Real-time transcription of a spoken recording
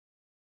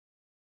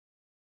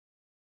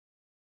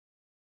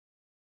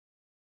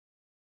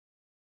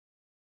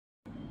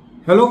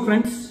Hello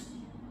friends,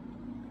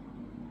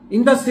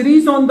 in the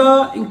series on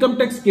the income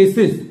tax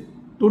cases,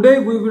 today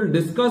we will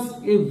discuss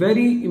a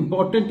very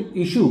important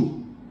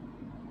issue.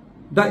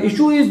 The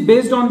issue is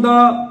based on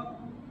the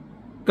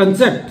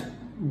concept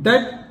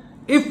that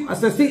if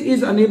assessee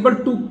is unable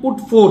to put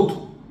forth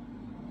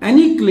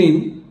any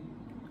claim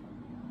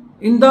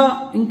in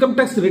the income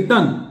tax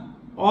return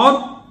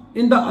or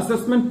in the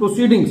assessment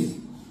proceedings,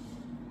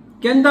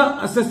 can the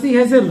assessee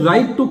has a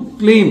right to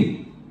claim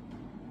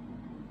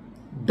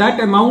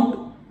that amount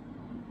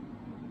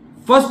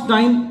first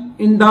time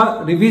in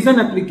the revision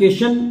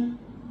application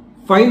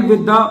filed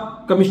with the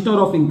Commissioner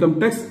of Income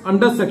Tax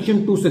under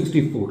Section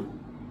 264.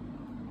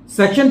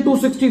 Section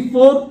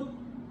 264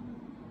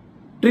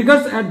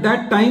 triggers at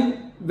that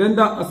time when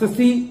the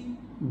assessee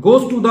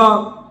goes to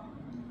the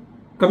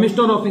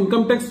Commissioner of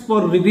Income Tax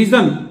for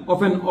revision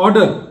of an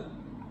order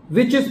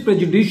which is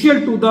prejudicial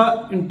to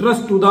the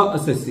interest to the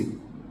assessee.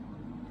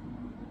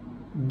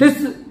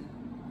 This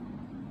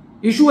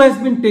issue has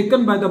been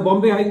taken by the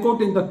Bombay High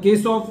Court in the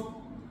case of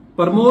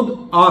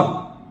PRAMOD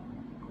R.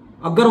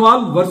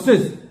 AGRAWAL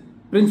versus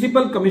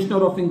Principal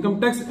Commissioner of Income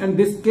Tax, and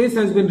this case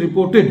has been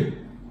reported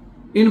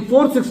in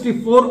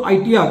 464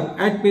 ITR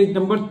at page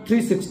number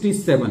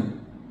 367.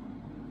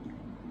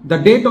 The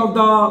date of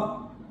the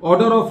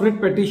order of writ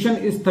petition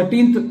is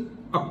 13th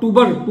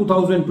October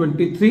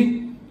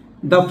 2023.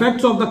 The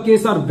facts of the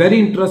case are very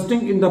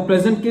interesting. In the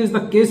present case,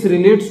 the case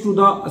relates to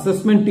the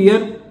assessment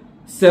year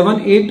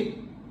 7-8.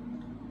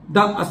 The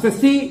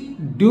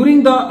assessee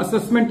during the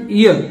assessment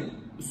year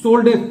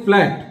sold a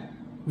flat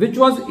which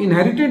was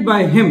inherited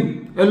by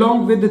him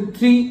along with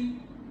 3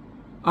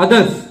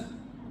 others,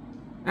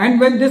 and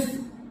when this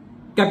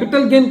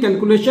capital gain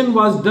calculation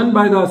was done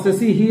by the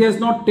assessee, he has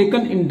not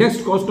taken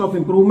indexed cost of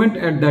improvement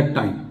at that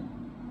time.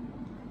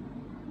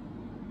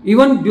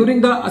 Even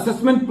during the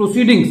assessment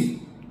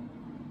proceedings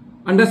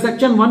under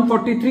section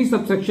 143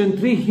 subsection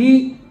 3,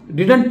 he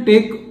didn't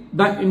take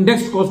the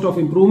indexed cost of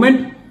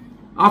improvement.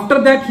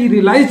 After that, he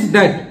realized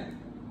that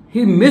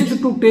he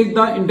missed to take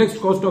the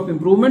indexed cost of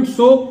improvement,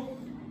 so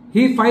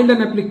he filed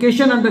an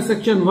application under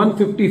section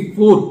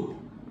 154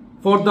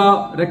 for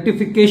the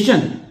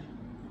rectification,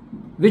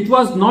 which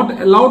was not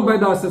allowed by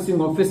the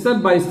assessing officer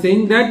by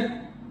saying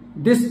that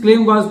this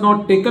claim was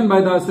not taken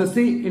by the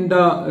assessee in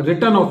the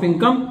return of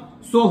income,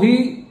 so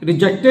he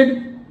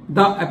rejected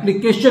the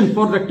application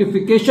for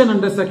rectification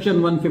under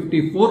section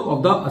 154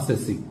 of the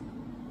assessee.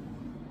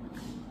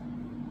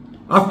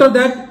 After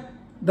that,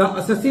 the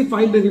assessee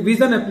filed a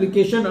revision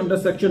application under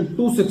section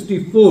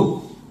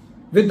 264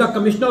 with the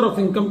Commissioner of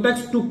Income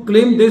Tax to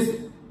claim this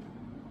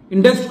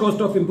indexed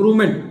cost of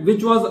improvement,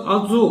 which was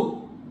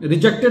also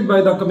rejected by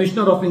the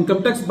Commissioner of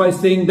Income Tax by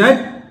saying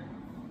that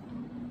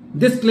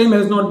this claim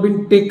has not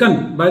been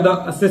taken by the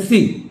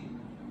assessee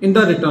in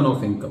the return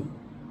of income.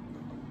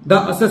 The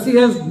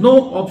assessee has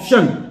no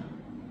option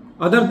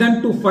other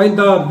than to file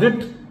the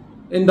writ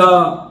in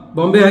the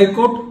Bombay High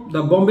Court.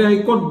 The Bombay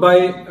High Court,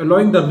 by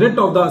allowing the writ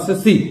of the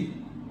assessee,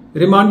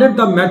 remanded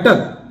the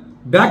matter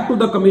back to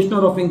the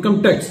Commissioner of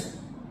Income Tax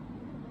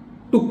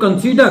to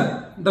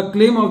consider the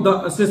claim of the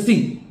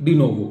assessee de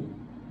novo.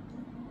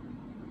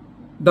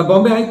 The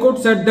Bombay High Court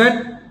said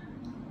that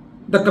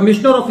the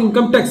Commissioner of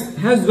Income Tax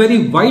has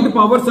very wide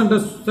powers under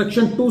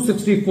section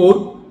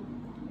 264.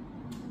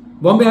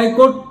 Bombay High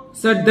Court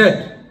said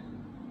that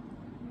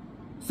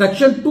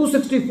section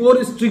 264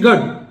 is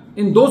triggered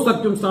in those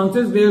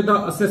circumstances where the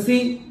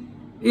assessee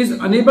is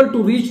unable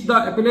to reach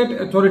the appellate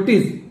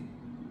authorities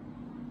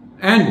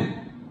and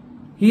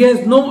he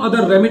has no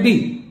other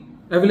remedy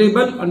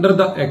available under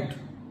the Act.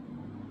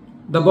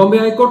 The Bombay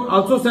High Court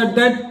also said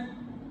that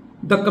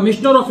the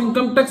Commissioner of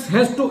Income Tax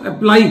has to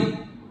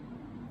apply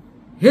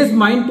his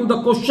mind to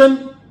the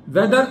question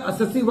whether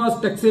assessee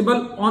was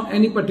taxable on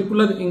any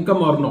particular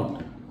income or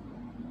not.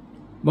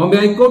 Bombay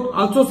High Court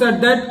also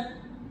said that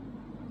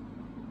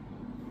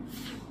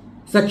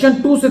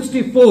section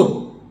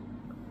 264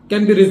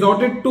 can be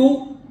resorted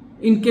to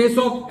in case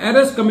of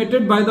errors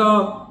committed by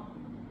the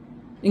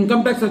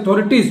income tax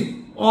authorities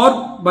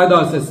or by the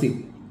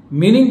assessee,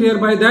 meaning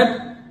thereby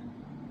that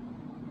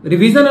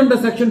revision under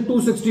section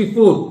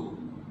 264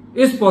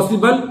 is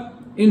possible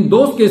in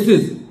those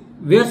cases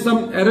where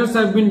some errors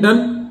have been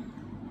done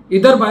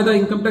either by the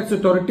income tax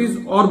authorities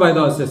or by the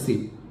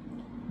assessee.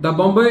 The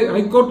Bombay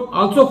High Court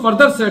also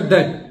further said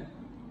that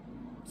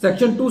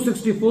section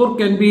 264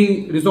 can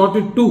be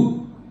resorted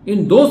to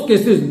in those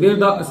cases where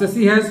the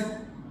assessee has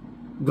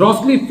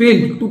grossly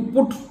failed to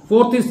put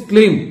forth his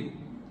claim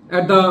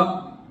at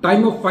the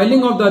time of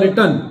filing of the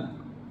return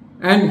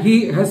and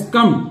he has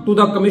come to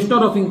the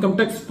Commissioner of Income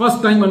Tax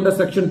first time under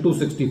section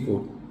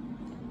 264.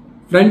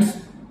 Friends,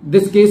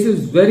 this case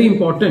is very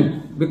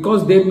important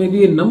because there may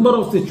be a number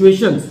of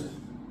situations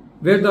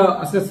where the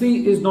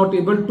assessee is not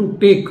able to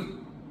take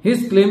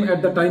his claim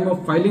at the time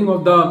of filing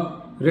of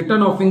the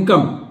return of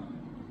income,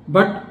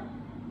 but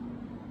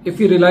if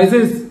he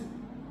realizes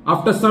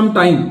after some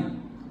time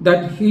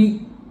that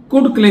he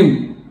could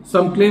claim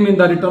some claim in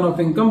the return of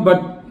income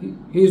but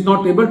he is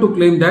not able to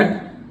claim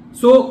that,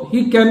 so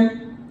he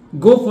can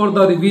go for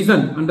the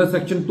revision under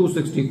section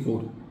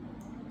 264.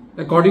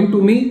 According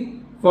to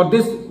me, for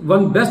this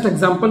one best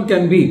example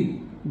can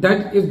be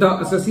that if the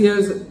assessee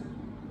has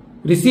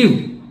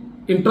received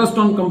interest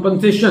on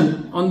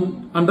compensation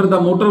under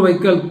the motor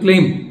vehicle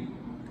claim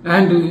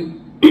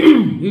and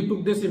he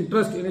took this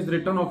interest in his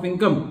return of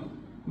income,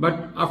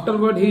 but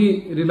afterward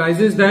he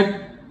realizes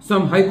that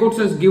some high courts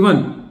has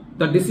given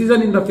the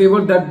decision in the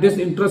favor that this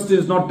interest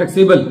is not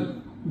taxable,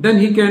 then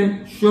he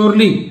can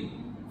surely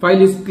file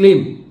his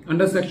claim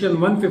under section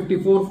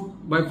 154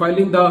 by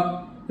filing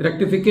the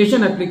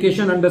rectification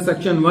application under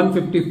section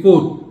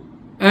 154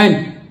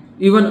 and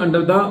even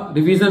under the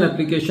revision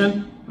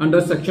application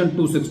under section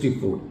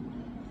 264.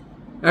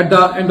 At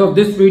the end of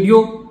this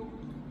video,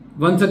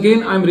 once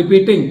again I am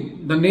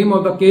repeating the name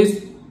of the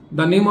case.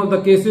 The name of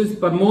the case is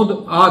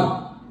PRAMOD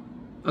R.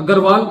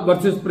 AGRAWAL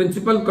versus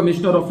Principal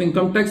Commissioner of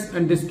Income Tax,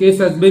 and this case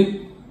has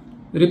been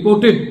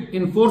reported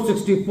in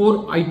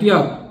 464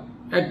 ITR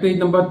at page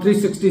number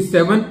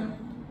 367.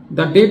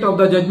 The date of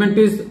the judgment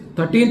is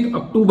 13th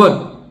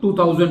October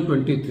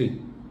 2023.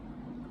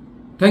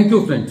 Thank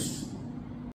you, friends.